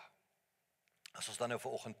jou vra, as ons dan nou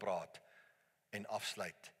vanoggend praat en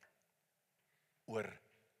afsluit oor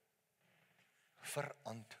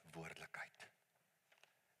verantwoordelikheid,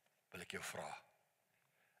 wil ek jou vra,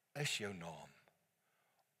 is jou naam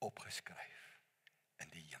opgeskryf in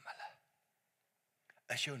die hemele?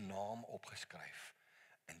 Is jou naam opgeskryf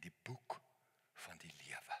in die boek van die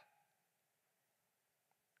lewe?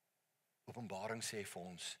 Openbaring sê vir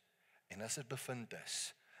ons, en as dit bevind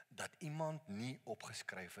is, dat iemand nie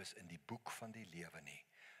opgeskryf is in die boek van die lewe nie,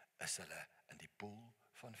 is hulle in die poel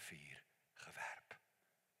van vuur gewerp.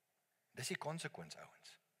 Dis die konsekwens,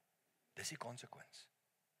 ouens. Dis die konsekwens.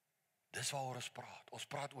 Dis waaroor ons praat. Ons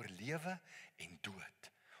praat oor lewe en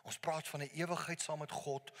dood. Ons praat van 'n ewigheid saam met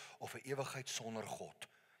God of 'n ewigheid sonder God.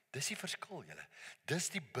 Dis die verskil, julle. Dis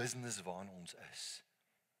die business waarin ons is.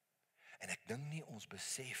 En ek dink nie ons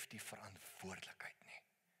besef die verantwoordelikheid nie.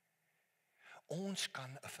 Ons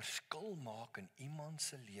kan 'n verskil maak in iemand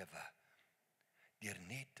se lewe deur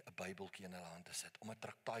net 'n Bybeltjie in hulle hand te sit, om 'n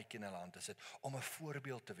traktaatjie in hulle hand te sit, om 'n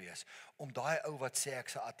voorbeeld te wees, om daai ou wat sê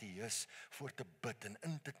ek's 'n ateïs voor te bid en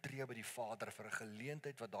in te tree by die Vader vir 'n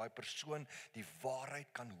geleentheid wat daai persoon die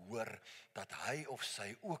waarheid kan hoor dat hy of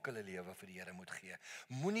sy ook hulle lewe vir die Here moet gee.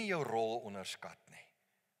 Moenie jou rol onderskat nie.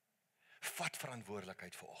 Vat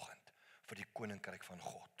verantwoordelikheid vanoggend vir die koninkryk van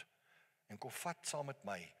God. En kom vat saam met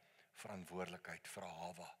my verantwoordelikheid vir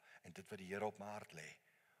Ahavah en dit wat die Here op my hart lê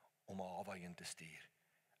om Ahavah heen te stuur.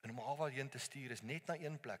 En om Ahavah heen te stuur is net na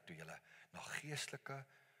een plek toe, julle, na geestelike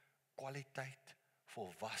kwaliteit,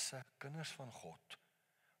 volwasse kinders van God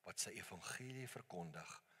wat sy evangelie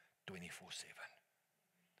verkondig 24/7.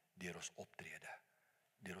 Deur ons optrede,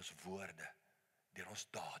 deur ons woorde, deur ons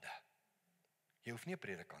dade. Jy hoef nie 'n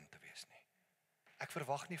predikant te wees nie. Ek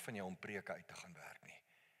verwag nie van jou om preke uit te gaan werk nie.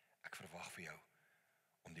 Ek verwag vir jou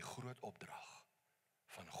om die groot opdrag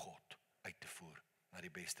van God uit te voer na die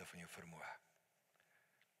beste van jou vermoë.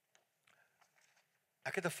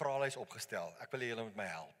 Ek het 'n vraelys opgestel. Ek wil hê julle moet my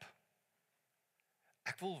help.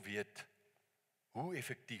 Ek wil weet, hoe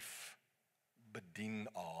effektief bedien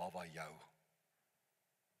Ahavah jou?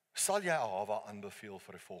 Sal jy Ahavah aanbeveel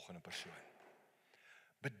vir 'n volgende persoon?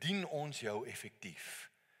 Bedien ons jou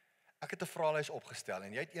effektief? Ek het 'n vraelys opgestel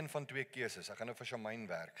en jy het een van twee keuses. Ek gaan nou vir Shamaine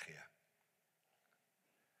werk gee.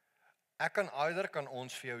 Kan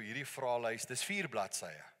ons vir jou hierdie vraelys, dis 4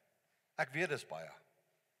 bladsye. Ek weet dis baie.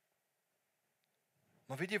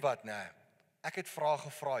 Maar weet jy wat, nee, ek het vrae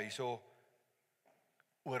gevra hierso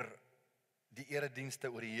oor die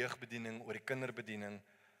eredienste, oor die jeugbediening, oor die kinderbediening,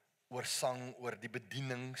 oor sang, oor die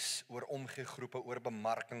bedienings, oor omgegroepe, oor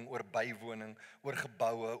bemarking, oor bywoning, oor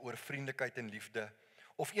geboue, oor vriendelikheid en liefde,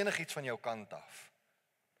 of enigiets van jou kant af.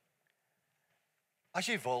 As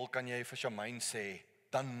jy wil, kan jy vir Shamaine sê,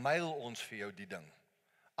 dan mail ons vir jou die ding.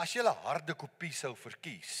 As jy 'n harde kopie sou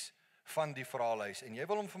verkies van die vraelys en jy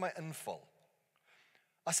wil hom vir my invul,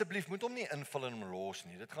 asseblief moet hom nie invul en hom los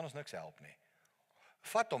nie, dit gaan ons niks help nie.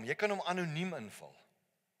 Vat hom, jy kan hom anoniem invul.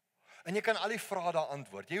 En jy kan al die vrae daar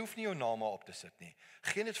antwoord. Jy hoef nie jou naam op te sit nie.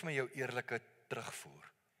 Gee net vir my jou eerlike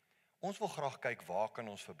terugvoer. Ons wil graag kyk waar kan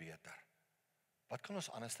ons verbeter. Wat kan ons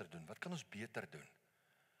anderster doen? Wat kan ons beter doen?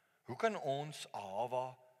 Hoe kan ons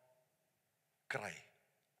Ahavah kry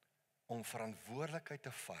om verantwoordelikheid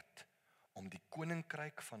te vat om die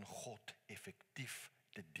koninkryk van God effektief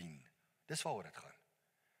te dien? Dis waaroor dit gaan.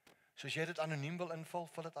 So as jy dit anoniem wil invul,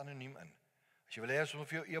 vul dit anoniem in. As jy wil hê ons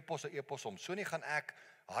vir jou e-pos om. So nie gaan ek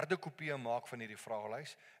harde kopieë maak van hierdie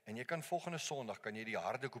vraelys en jy kan volgende Sondag kan jy die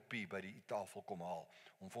harde kopie by die tafel kom haal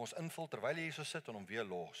om vir ons invul terwyl jy hier so sit en hom weer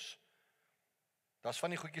los. Daar's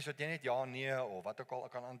van die goedjies wat jy net ja, nee of wat ook al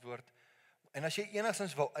kan antwoord. En as jy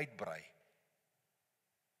enigstens wil uitbrei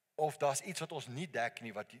of daar's iets wat ons nie dek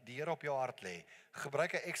nie wat die Here op jou hart lê,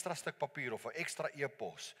 gebruik 'n ekstra stuk papier of 'n ekstra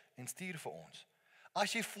e-pos en stuur vir ons.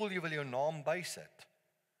 As jy voel jy wil jou naam bysit,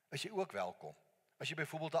 is jy ook welkom. As jy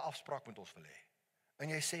byvoorbeeld 'n afspraak met ons wil hê. En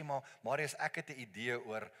jy sê maar, Marius, ek het 'n idee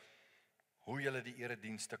oor hoe jy die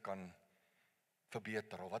eredienste kan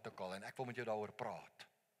verbeter of wat ook al en ek wil met jou daaroor praat.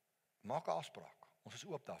 Maak 'n afspraak. Ons is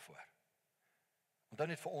oop daarvoor. Onthou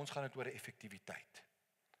net vir ons gaan dit oor effektiwiteit.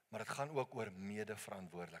 Maar dit gaan ook oor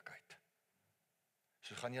mede-verantwoordelikheid.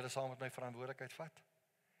 So gaan julle saam met my verantwoordelikheid vat?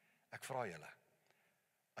 Ek vra julle.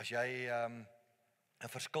 As jy 'n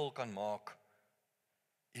verskil kan maak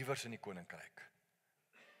iewers in die koninkryk.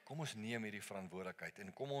 Kom ons neem hierdie verantwoordelikheid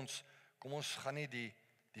en kom ons gaan nie die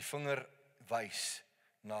vinger wys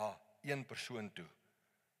na een persoon toe.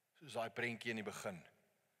 Soos daai prentjie in die begin.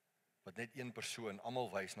 Wat net een persoon,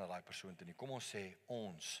 almal wys na daai persoon toe nie. Kom ons sê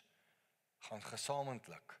ons gaan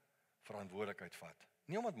gesamentlik verantwoordelikheid vat.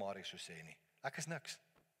 Nie omdat Marie so sê nie. Ek is niks.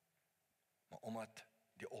 Maar omdat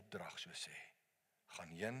die opdrag so sê. Gaan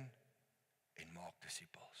heen en maak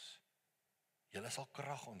disippels. Julle sal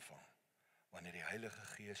krag ontvang wanneer die Heilige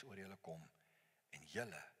Gees oor julle kom en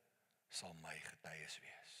julle sal my getuies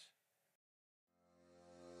wees.